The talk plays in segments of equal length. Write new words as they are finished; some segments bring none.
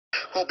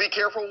Well, be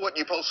careful what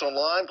you post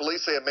online.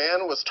 Police say a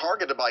man was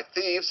targeted by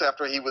thieves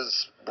after he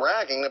was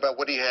bragging about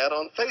what he had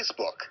on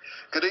Facebook.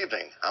 Good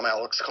evening. I'm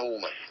Alex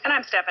Coleman. And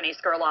I'm Stephanie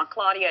Skurlock.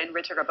 Claudia and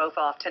Richard are both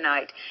off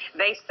tonight.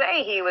 They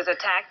say he was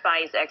attacked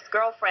by his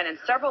ex-girlfriend and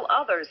several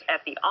others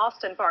at the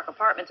Austin Park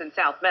Apartments in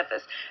South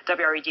Memphis.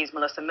 WREG's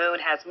Melissa Moon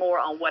has more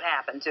on what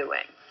happened to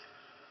him.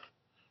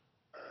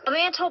 A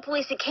man told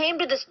police he came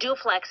to this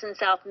duplex in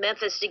South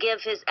Memphis to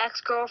give his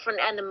ex-girlfriend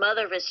and the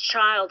mother of his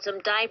child some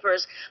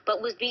diapers,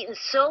 but was beaten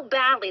so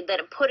badly that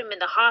it put him in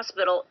the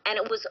hospital, and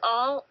it was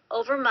all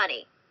over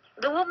money.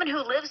 The woman who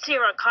lives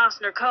here on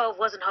Costner Cove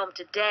wasn't home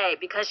today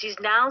because she's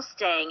now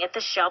staying at the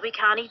Shelby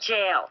County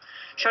Jail.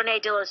 Sharnae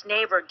Dillard's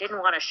neighbor didn't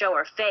want to show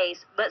her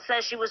face, but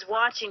says she was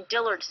watching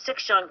Dillard's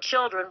 6 young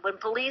children when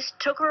police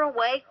took her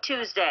away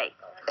Tuesday.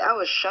 I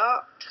was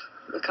shocked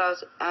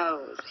because I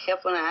was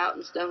helping her out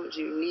and stuff when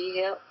she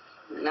needed help,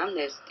 and I'm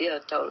just still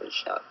totally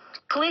shocked.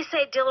 Police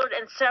say Dillard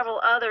and several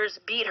others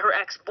beat her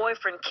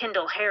ex-boyfriend,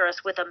 Kendall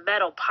Harris, with a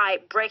metal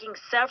pipe, breaking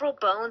several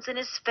bones in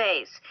his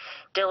face.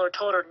 Dillard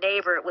told her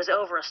neighbor it was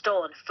over a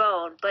stolen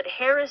phone, but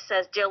Harris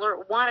says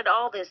Dillard wanted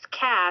all this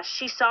cash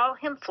she saw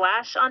him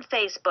flash on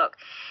Facebook.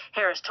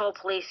 Harris told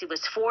police he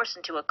was forced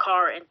into a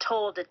car and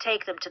told to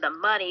take them to the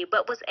money,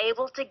 but was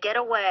able to get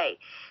away.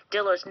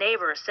 Dillard's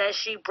neighbor says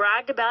she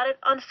bragged about it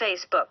on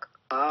Facebook.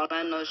 All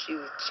I know,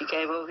 she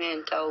came over here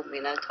and told me,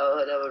 and I told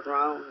her that was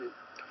wrong.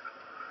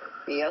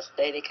 And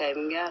yesterday they came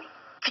and got her.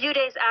 A few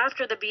days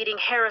after the beating,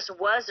 Harris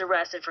was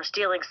arrested for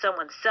stealing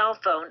someone's cell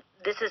phone.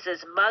 This is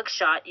his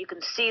mugshot. You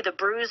can see the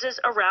bruises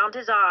around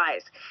his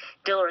eyes.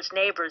 Dillard's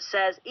neighbor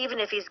says even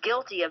if he's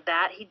guilty of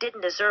that, he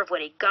didn't deserve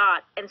what he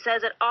got, and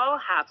says it all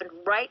happened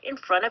right in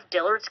front of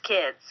Dillard's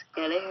kids.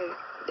 Yeah,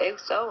 they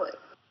saw it.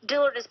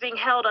 Dillard is being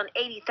held on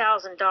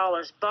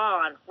 $80,000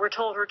 bond. We're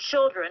told her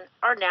children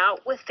are now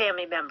with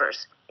family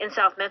members. In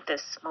South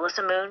Memphis,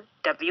 Melissa Moon,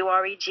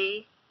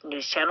 WREG,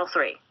 News Channel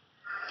 3.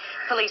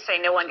 Police say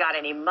no one got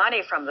any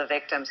money from the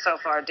victim. So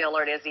far,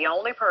 Dillard is the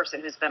only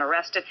person who's been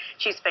arrested.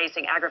 She's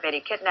facing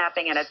aggravated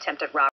kidnapping and attempted robbery.